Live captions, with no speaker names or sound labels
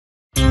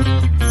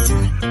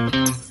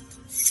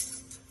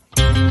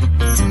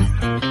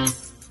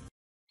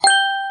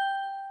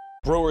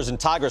Brewers and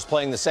Tigers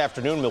playing this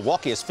afternoon.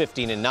 Milwaukee is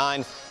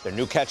 15-9. Their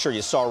new catcher,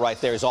 you saw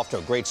right there, is off to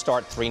a great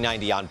start.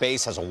 390 on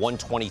base, has a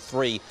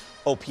 123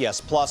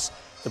 OPS plus.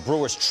 The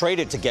Brewers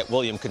traded to get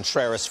William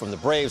Contreras from the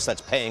Braves.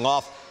 That's paying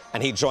off,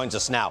 and he joins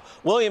us now.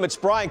 William, it's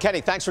Brian Kenny.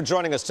 Thanks for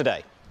joining us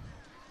today.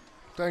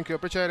 Thank you.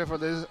 Appreciate it for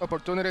this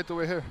opportunity to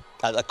be here.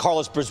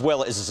 Carlos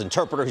Brizuela is his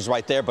interpreter. He's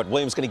right there, but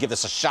William's going to give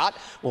this a shot.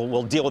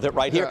 We'll deal with it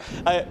right here.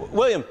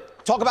 William,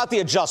 talk about the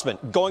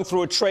adjustment. Going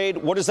through a trade,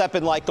 what has that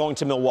been like going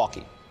to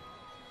Milwaukee?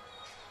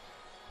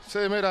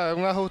 Sí, mira,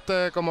 un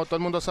ajuste, como todo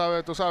el mundo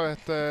sabe, tú sabes,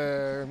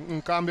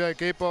 un cambio de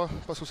equipo,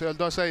 pues sucedió el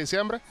 12 de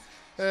diciembre.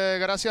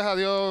 Gracias a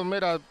Dios,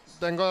 mira,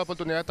 tengo la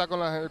oportunidad de estar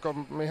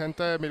con mi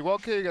gente de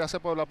Milwaukee y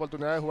gracias por la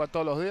oportunidad de jugar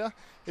todos los días.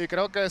 Y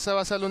creo que ese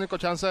va a ser el único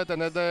chance de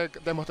tener de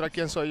demostrar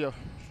quién soy yo.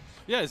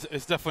 Yeah,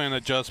 it's definitely an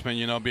adjustment,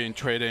 you know, being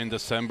traded in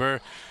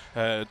December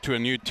to a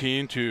new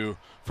team,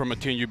 from a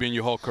team you've been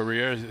your whole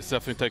career. It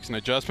definitely takes an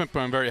adjustment, but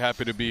I'm very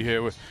happy to be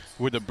here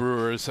with the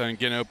Brewers and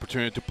get an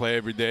opportunity to play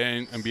every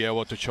day and be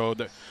able to show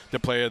the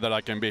player that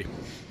I can be.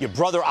 Your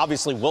brother,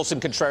 obviously, Wilson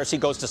Contreras, he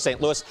goes to St.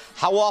 Louis.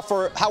 How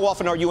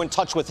often are you in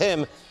touch with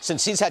him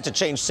since he's had to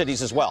change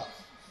cities as well?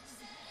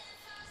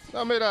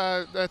 No,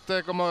 mira,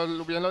 como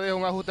bien lo dije,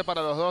 un ajuste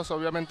para los dos.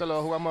 Obviamente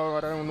los dos jugamos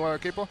ahora en un nuevo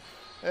equipo.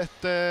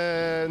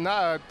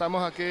 Nada,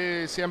 estamos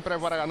aquí siempre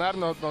para ganar,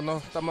 no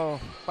estamos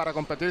para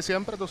competir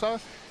siempre, tú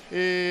sabes.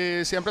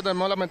 Y siempre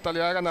tenemos la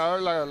mentalidad de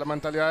ganador, la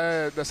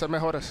mentalidad de ser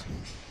mejores.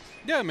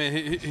 Yeah, I mean,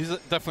 he's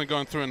definitely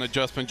going through an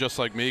adjustment just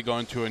like me,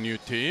 going to a new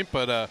team.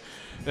 But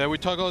we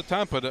talk all the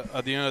time, but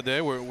at the end of the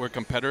day, we're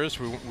competitors.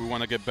 We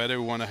want to get better.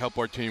 We want to help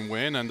our team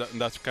win, and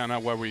that's kind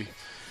of what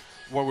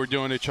we're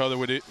doing each other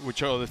with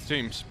each other's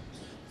teams.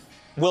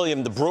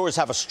 William, the Brewers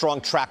have a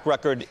strong track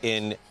record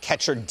in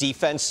catcher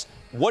defense.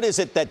 What is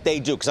it that they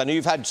do? Because I know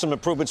you've had some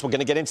improvements. We're going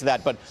to get into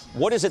that. But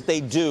what is it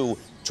they do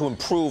to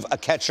improve a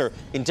catcher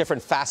in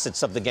different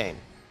facets of the game?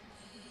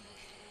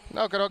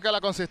 No, creo que la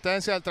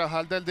consistencia, el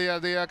trabajar del día a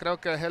día, creo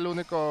que es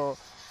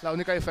la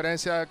única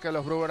diferencia que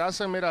los Brewers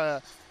hacen.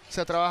 Mira,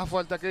 se trabaja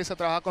fuerte aquí, se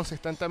trabaja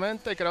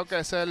consistentemente y creo que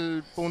ese es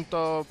el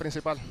punto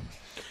principal.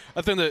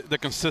 I think the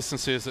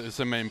consistency is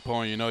the main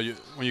point. You know,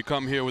 when you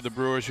come here with the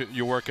Brewers,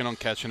 you're working on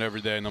catching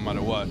every day, no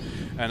matter what.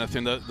 And I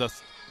think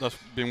that's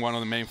been one of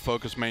the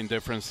main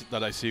difference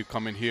that I see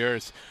coming here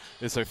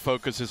is our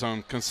focus is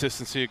on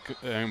consistency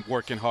and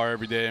working hard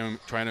every day and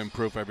trying to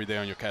improve every day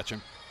on your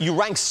catching. You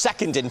rank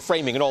second in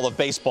framing in all of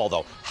baseball,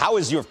 though. How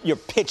is your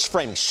pitch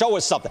framing? Show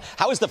us something.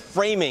 How has the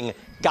framing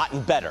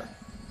gotten better?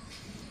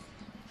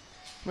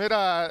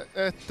 Mira,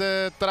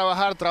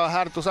 trabajar,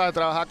 tú sabes,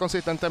 trabajar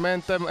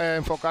consistentemente,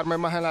 enfocarme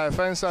más en la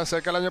defensa. Sé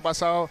que el año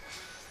pasado,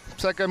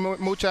 sé que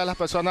muchas de las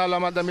personas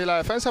hablan más de mí la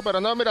defensa, pero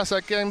no, mira,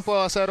 sé quién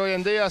puedo hacer hoy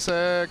en día,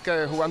 sé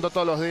que jugando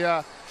todos los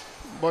días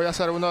voy a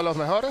ser uno de los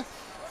mejores.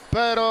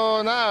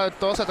 Pero nada,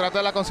 todo se trata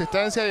de la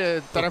consistencia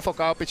y estar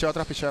enfocado picheo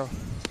tras picheo.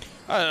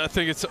 I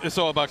think it's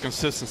all about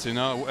consistency, you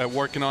know,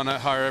 working on it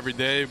hard every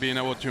day, being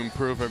able to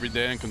improve every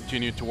day and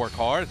continue to work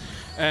hard,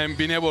 and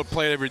being able to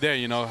play every day,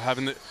 you know,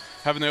 having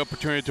the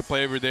opportunity to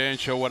play every day and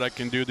show what I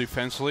can do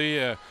defensively.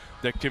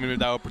 They're giving me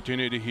that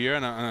opportunity here,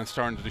 and I'm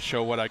starting to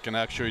show what I can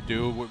actually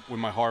do with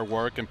my hard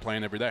work and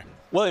playing every day.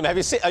 William, have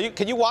you seen?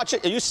 Can you watch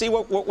it? Can you see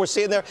what we're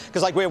seeing there?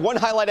 Because like we have one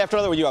highlight after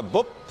another where you have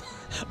boop,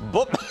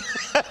 boop.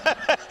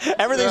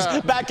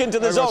 Everything's back into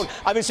the zone.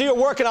 I mean, so you're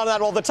working on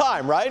that all the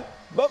time, right?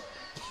 Boop.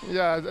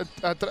 Yeah,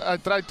 I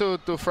try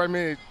to frame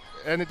me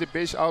any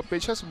pitch, out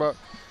pitches, but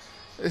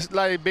it's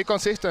like be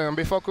consistent and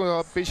be focused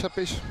on pitch to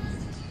pitch.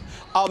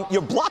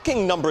 Your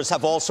blocking numbers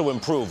have also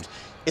improved.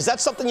 Is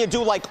that something you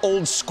do like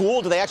old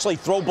school? Do they actually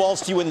throw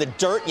balls to you in the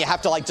dirt and you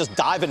have to like just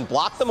dive and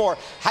block them? Or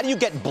how do you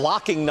get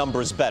blocking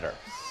numbers better?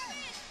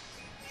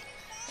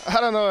 I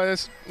don't know.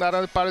 It's not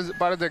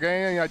part of the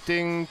game, and I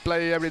think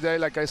play every day,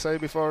 like I said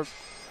before,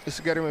 it's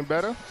getting me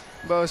better.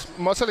 But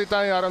most of the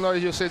time, I don't know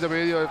if you see the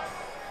video,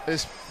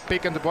 it's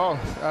picking the ball.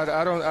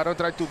 I don't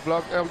try to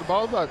block the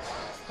ball, but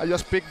I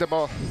just pick the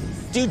ball.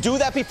 Do you do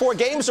that before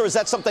games, or is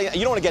that something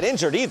you don't want to get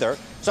injured either?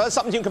 So that's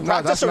something you can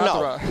practice, or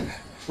no?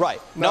 Right.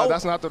 No,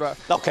 that's not right.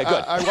 Okay,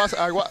 good.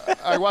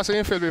 I was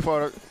infield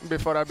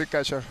before I be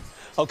catcher.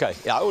 Okay,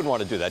 yeah, I wouldn't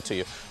want to do that to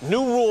you.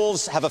 New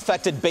rules have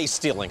affected base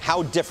stealing.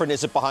 How different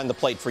is it behind the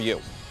plate for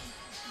you?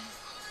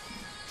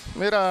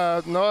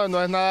 Mira, no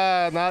es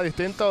nada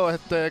distinto.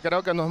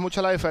 Creo que no es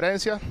mucha la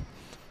diferencia.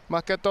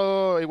 Más que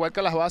todo, igual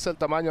que las bases, el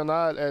tamaño,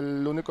 nada.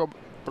 El único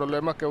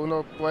problema que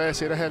uno puede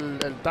decir es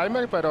el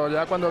timer, pero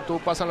ya cuando tú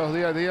pasan los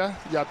días a día,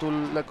 ya tú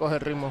le coges el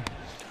ritmo.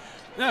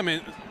 Yeah, I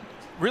mean,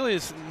 really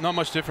it's not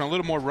much different. A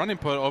little more running,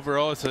 but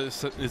overall it's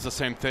the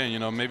same thing. You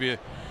know, maybe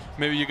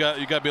you got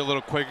to be a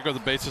little quicker because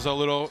the bases are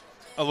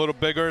a little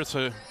bigger,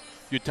 so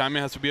your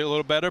timing has to be a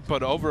little better.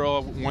 But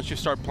overall, once you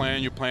start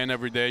playing, you're playing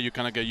every day, you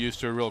kind of get used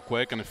to it real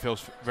quick, and it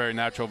feels very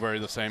natural, very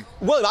the same.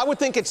 Well, I would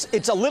think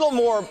it's a little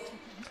more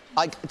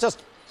like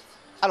just,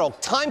 I don't know,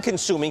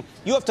 time-consuming.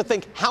 You have to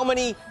think, how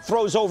many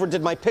throws over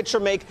did my pitcher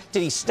make?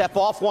 Did he step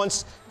off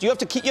once? You have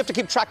to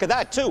keep track of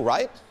that too,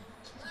 right?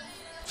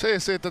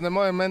 Sí,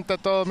 tenemos en mente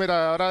todo.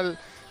 Mira, ahora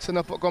se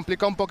nos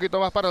complica un poquito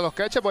más para los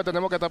catchers porque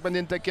tenemos que estar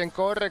pendientes de quién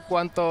corre,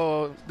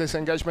 cuánto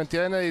disengagement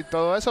tiene y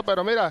todo eso.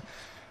 Pero mira,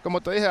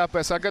 como te dije, a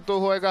pesar que tú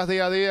juegas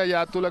día a día,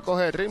 ya tú le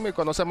coges el ritmo y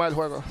conoces más el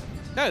juego.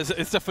 Yeah,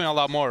 it's definitely a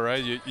lot more,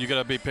 right? You got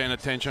to be paying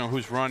attention on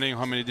who's running,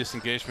 how many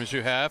disengagements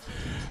you have.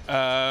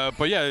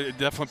 But yeah, it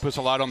definitely puts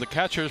a lot on the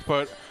catchers.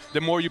 But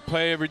the more you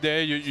play every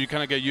day, you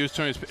kind of get used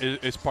to it.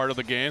 It's part of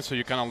the game, so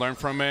you kind of learn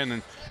from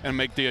it and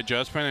make the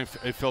adjustment.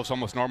 And it feels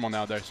almost normal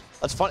nowadays.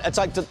 That's fun. It's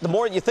like the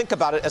more you think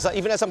about it,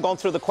 even as I'm going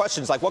through the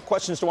questions, like what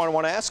questions do I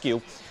want to ask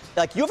you?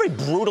 Like you have a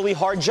brutally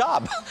hard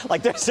job.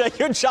 Like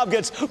your job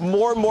gets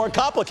more and more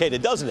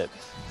complicated, doesn't it?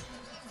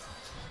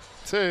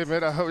 Sí,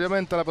 mira,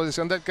 obviamente la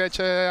posición del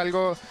catcher es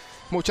algo,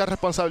 mucha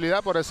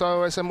responsabilidad, por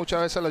eso muchas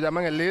veces lo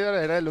llaman el líder,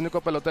 eres el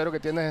único pelotero que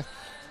tiene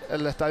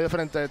el estadio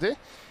frente de ti.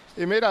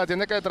 Y mira,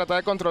 tienes que tratar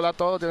de controlar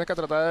todo, tienes que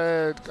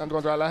tratar de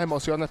controlar las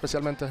emociones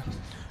especialmente.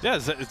 Yeah,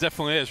 it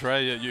definitely is,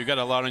 right? You got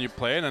a lot on your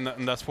plate,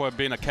 and that's what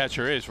being a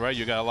catcher is, right?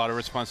 You got a lot of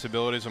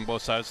responsibilities on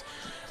both sides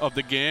of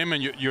the game,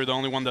 and you're the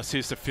only one that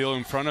sees the field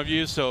in front of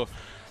you, so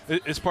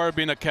it's part of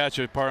being a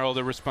catcher, part of all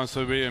the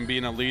responsibility and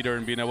being a leader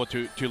and being able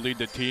to lead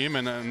the team,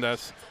 and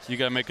that's, you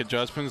got to make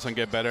adjustments and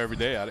get better every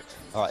day at it.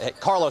 All right, hey,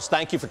 Carlos,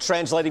 thank you for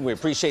translating. We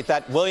appreciate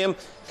that. William,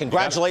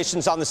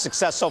 congratulations on the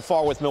success so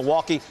far with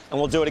Milwaukee, and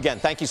we'll do it again.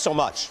 Thank you so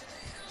much.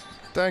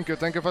 Thank you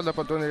for the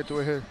opportunity to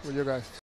be here with you guys.